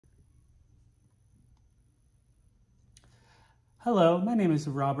Hello, my name is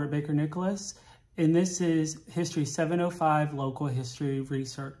Robert Baker Nicholas, and this is History 705 Local History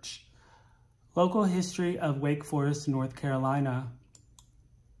Research. Local History of Wake Forest, North Carolina.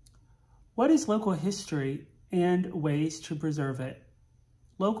 What is local history and ways to preserve it?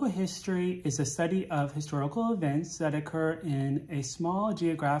 Local history is a study of historical events that occur in a small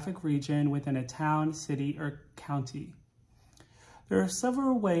geographic region within a town, city, or county. There are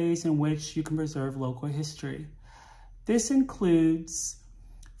several ways in which you can preserve local history. This includes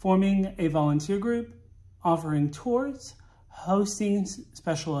forming a volunteer group, offering tours, hosting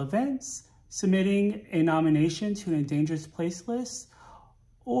special events, submitting a nomination to an endangered place list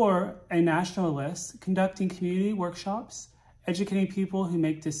or a national list, conducting community workshops, educating people who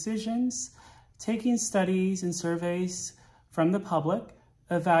make decisions, taking studies and surveys from the public,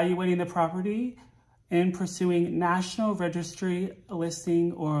 evaluating the property, and pursuing national registry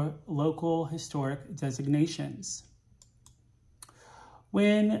listing or local historic designations.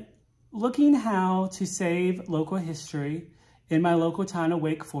 When looking how to save local history in my local town of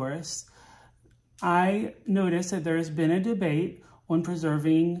Wake Forest, I noticed that there has been a debate on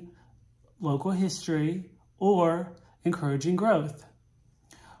preserving local history or encouraging growth.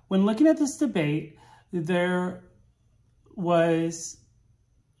 When looking at this debate, there was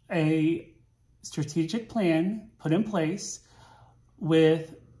a strategic plan put in place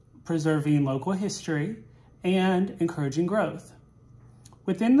with preserving local history and encouraging growth.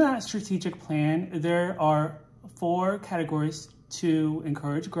 Within that strategic plan, there are 4 categories to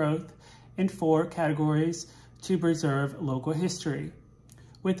encourage growth and 4 categories to preserve local history.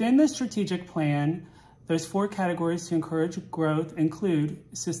 Within the strategic plan, those 4 categories to encourage growth include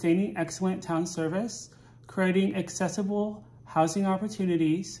sustaining excellent town service, creating accessible housing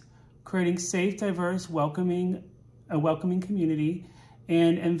opportunities, creating safe, diverse, a welcoming community,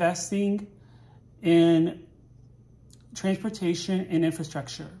 and investing in transportation and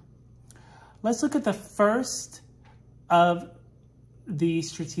infrastructure. Let's look at the first of the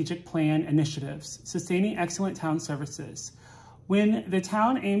strategic plan initiatives, sustaining excellent town services. When the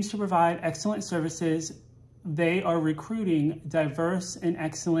town aims to provide excellent services, they are recruiting diverse and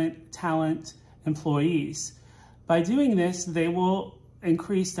excellent talent employees. By doing this, they will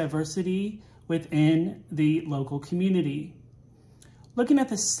increase diversity within the local community. Looking at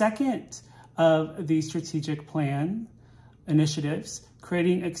the second of the strategic plan initiatives,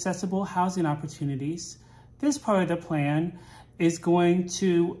 creating accessible housing opportunities, this part of the plan is going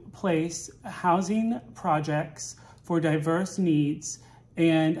to place housing projects for diverse needs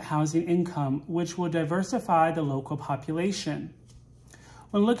and housing income, which will diversify the local population.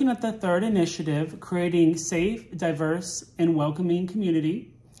 When looking at the third initiative, creating safe, diverse, and welcoming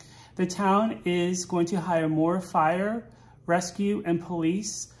community, the town is going to hire more fire, rescue, and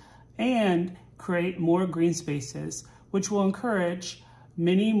police, and create more green spaces, which will encourage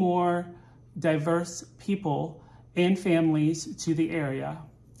many more diverse people and families to the area.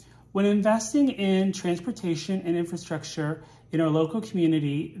 When investing in transportation and infrastructure in our local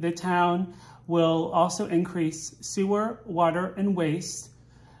community, the town will also increase sewer, water, and waste,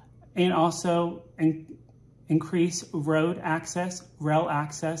 and also increase road access, rail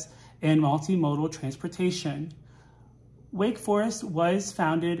access, and multimodal transportation. Wake Forest was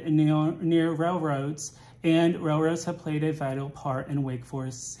founded near railroads, and railroads have played a vital part in Wake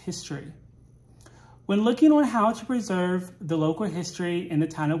Forest's history. When looking on how to preserve the local history in the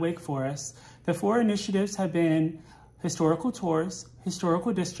town of Wake Forest, the 4 initiatives have been historical tours,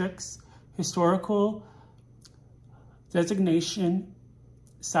 historical districts, historical designation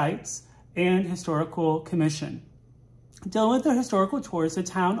sites, and historical commission. Dealing with the historical tours, the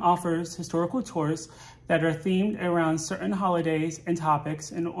town offers historical tours that are themed around certain holidays and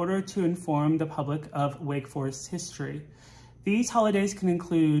topics in order to inform the public of Wake Forest history. These holidays can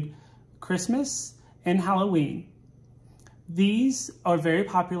include Christmas and Halloween. These are very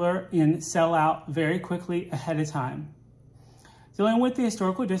popular and sell out very quickly ahead of time. Dealing with the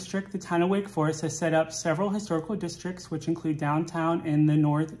historical district, the town of Wake Forest has set up several historical districts, which include downtown and the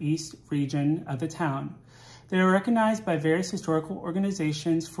northeast region of the town. They are recognized by various historical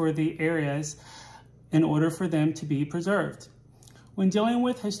organizations for the areas in order for them to be preserved. When dealing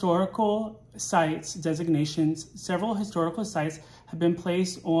with historical sites designations, several historical sites have been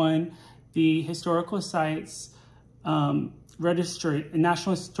placed on the Historical Sites Registry,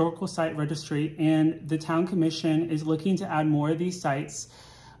 National Historical Site Registry, and the Town Commission is looking to add more of these sites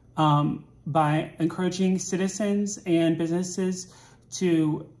by encouraging citizens and businesses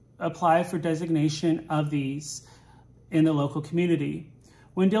to apply for designation of these in the local community.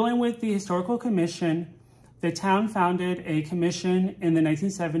 When dealing with the Historical Commission, the town founded a commission in the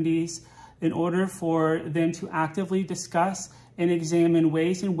 1970s in order for them to actively discuss and examine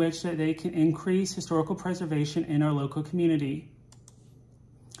ways in which that they can increase historical preservation in our local community.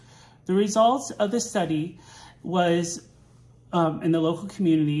 The results of the study was in the local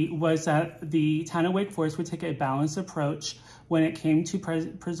community was that the town of Wake Forest would take a balanced approach when it came to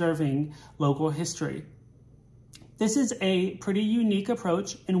preserving local history. This is a pretty unique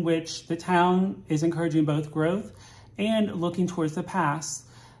approach in which the town is encouraging both growth and looking towards the past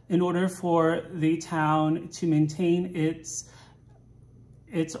in order for the town to maintain its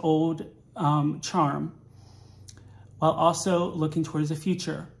old charm while also looking towards the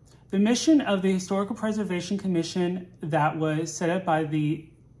future. The mission of the Historical Preservation Commission that was set up by the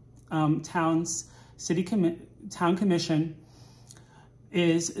town commission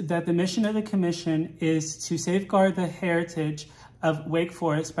is that the mission of the commission is to safeguard the heritage of Wake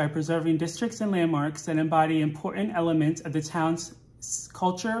Forest by preserving districts and landmarks that embody important elements of the town's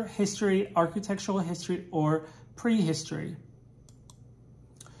culture, history, architectural history, or prehistory.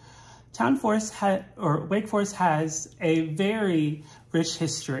 Wake Forest has a very rich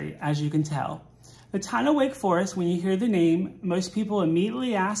history, as you can tell. The town of Wake Forest, when you hear the name, most people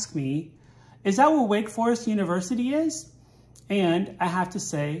immediately ask me, is that where Wake Forest University is? And I have to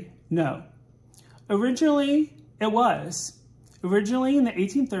say, no. Originally, it was. Originally in the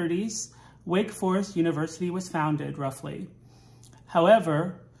 1830s, Wake Forest University was founded, roughly.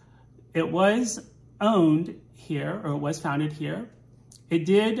 However, it was owned here, or it was founded here. It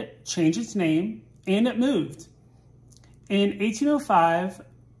did change its name, and it moved. In 1805,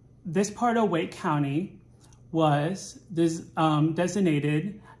 this part of Wake County was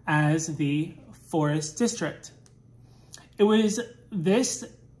designated as the Forest District. It was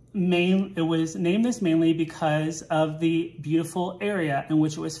named this mainly because of the beautiful area in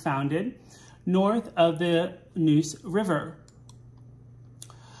which it was founded, north of the Neuse River.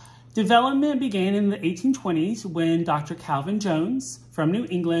 Development began in the 1820s when Dr. Calvin Jones from New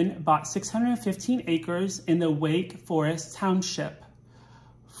England bought 615 acres in the Wake Forest Township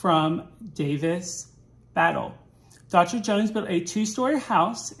from Davis Battle. Dr. Jones built a two-story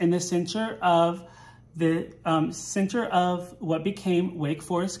house in the center of what became Wake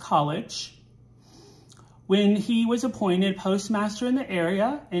Forest College. When he was appointed postmaster in the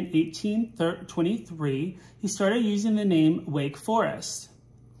area in 1823, he started using the name Wake Forest.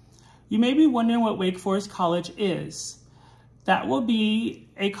 You may be wondering what Wake Forest College is. That will be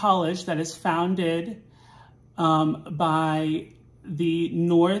a college that is founded by the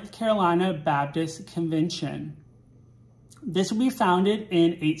North Carolina Baptist Convention. This will be founded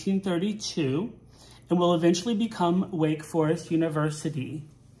in 1832 and will eventually become Wake Forest University.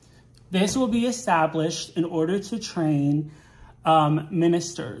 This will be established in order to train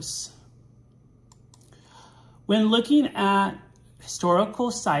ministers. When looking at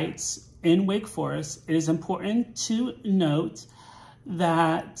historical sites in Wake Forest, it is important to note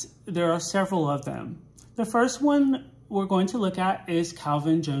that there are several of them. The first one we're going to look at is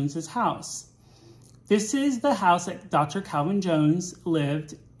Calvin Jones's house. This is the house that Dr. Calvin Jones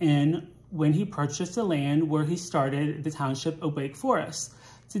lived in when he purchased the land where he started the township of Wake Forest.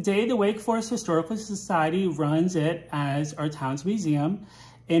 Today, the Wake Forest Historical Society runs it as our town's museum,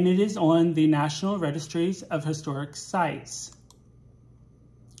 and it is on the National Registries of Historic Sites.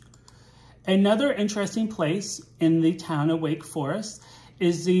 Another interesting place in the town of Wake Forest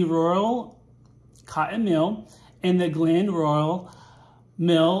is the Rural Cotton Mill and the Glen Royal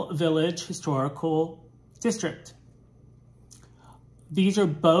Mill Village Historical District. These are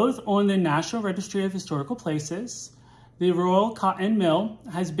both on the National Registry of Historical Places. The Rural Cotton Mill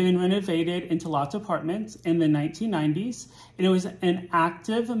has been renovated into lots of apartments in the 1990s, and it was an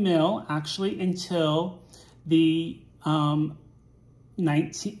active mill actually until the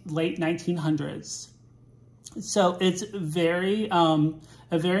late 1900s. So it's a very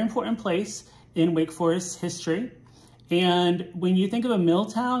important place in Wake Forest history. And when you think of a mill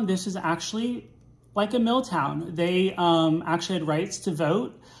town, this is actually like a mill town. They actually had rights to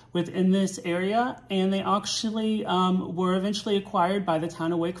vote within this area, and they actually were eventually acquired by the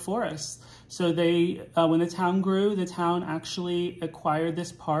town of Wake Forest. So they, when the town grew, the town actually acquired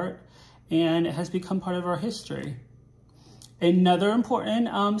this part, and it has become part of our history. Another important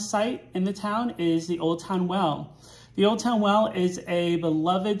site in the town is the Old Town Well. The Old Town Well is a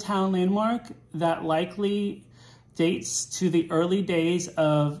beloved town landmark that likely dates to the early days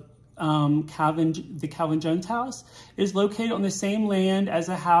of the Calvin Jones house. It is located on the same land as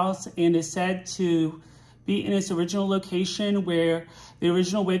the house and is said to be in its original location where the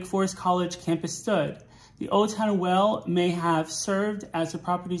original Wake Forest College campus stood. The Old Town Well may have served as the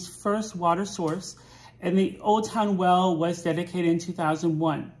property's first water source, and the Old Town Well was dedicated in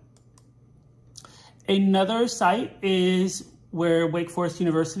 2001. Another site is where Wake Forest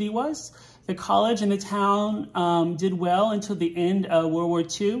University was. The college and the town did well until the end of World War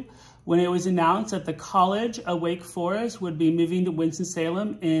II, when it was announced that the College of Wake Forest would be moving to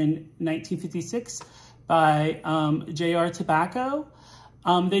Winston-Salem in 1956 by J.R. Tobacco.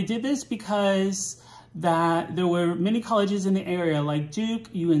 They did this because that there were many colleges in the area like Duke,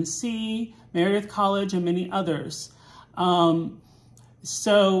 UNC, Meredith College, and many others.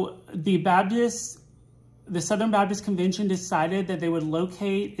 So the Southern Baptist Convention decided that they would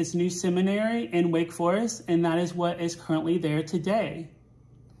locate its new seminary in Wake Forest, and that is what is currently there today.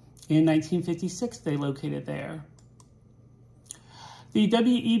 In 1956, they located there. The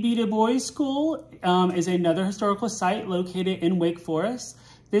W.E.B. Du Bois School is another historical site located in Wake Forest.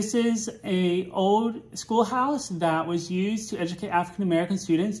 This is an old schoolhouse that was used to educate African-American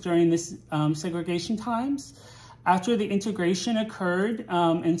students during this segregation times. After the integration occurred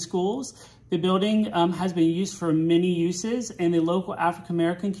in schools, the building has been used for many uses, and the local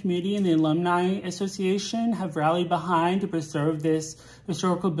African-American community and the Alumni Association have rallied behind to preserve this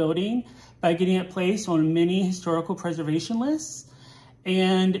historical building by getting it placed on many historical preservation lists.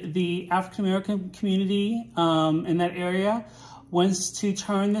 And the African-American community in that area wants to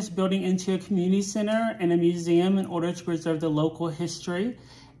turn this building into a community center and a museum in order to preserve the local history.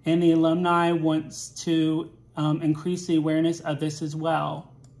 And the alumni wants to increase the awareness of this as well.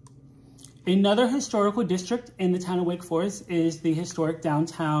 Another historical district in the town of Wake Forest is the historic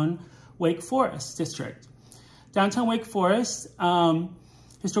downtown Wake Forest district. Downtown Wake Forest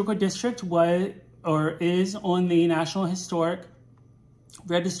historical district is on the National Historic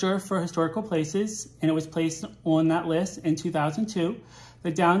Register for Historical Places, and it was placed on that list in 2002.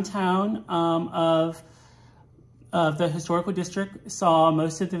 The downtown of the historical district saw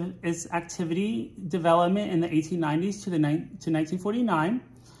most of its activity development in the 1890s to 1949.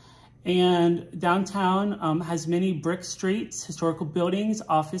 And downtown has many brick streets, historical buildings,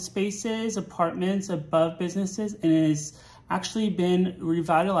 office spaces, apartments above businesses, and it has actually been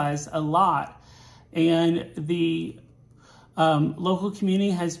revitalized a lot. And the local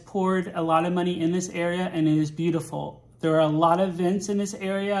community has poured a lot of money in this area, and it is beautiful. There are a lot of events in this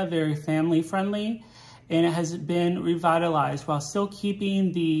area, very family friendly, and it has been revitalized while still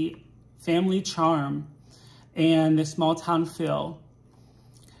keeping the family charm and the small town feel.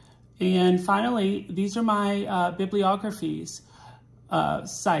 And finally, these are my bibliographies,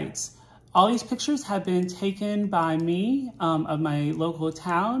 sites. All these pictures have been taken by me of my local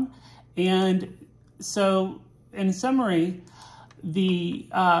town. And so in summary, the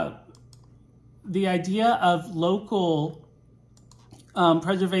idea of local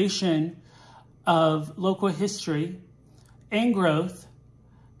preservation of local history and growth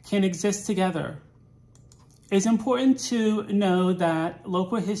can exist together. It's important to know that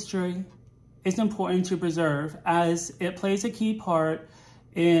local history is important to preserve, as it plays a key part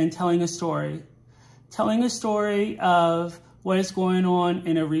in telling a story. Telling a story of what is going on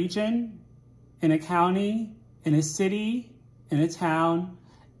in a region, in a county, in a city, in a town,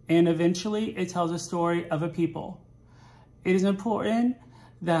 and eventually it tells a story of a people. It is important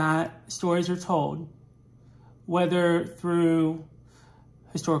that stories are told, whether through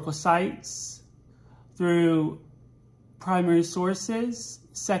historical sites, through primary sources,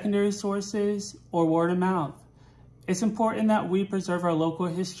 secondary sources, or word of mouth. It's important that we preserve our local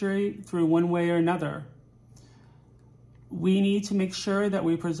history through one way or another. We need to make sure that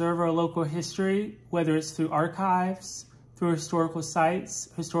we preserve our local history, whether it's through archives, through historical sites,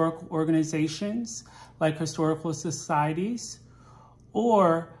 historical organizations like historical societies,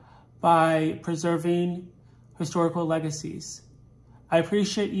 or by preserving historical legacies. I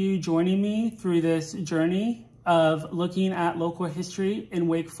appreciate you joining me through this journey of looking at local history in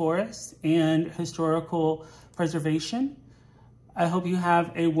Wake Forest and historical preservation. I hope you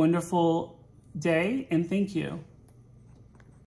have a wonderful day, and thank you.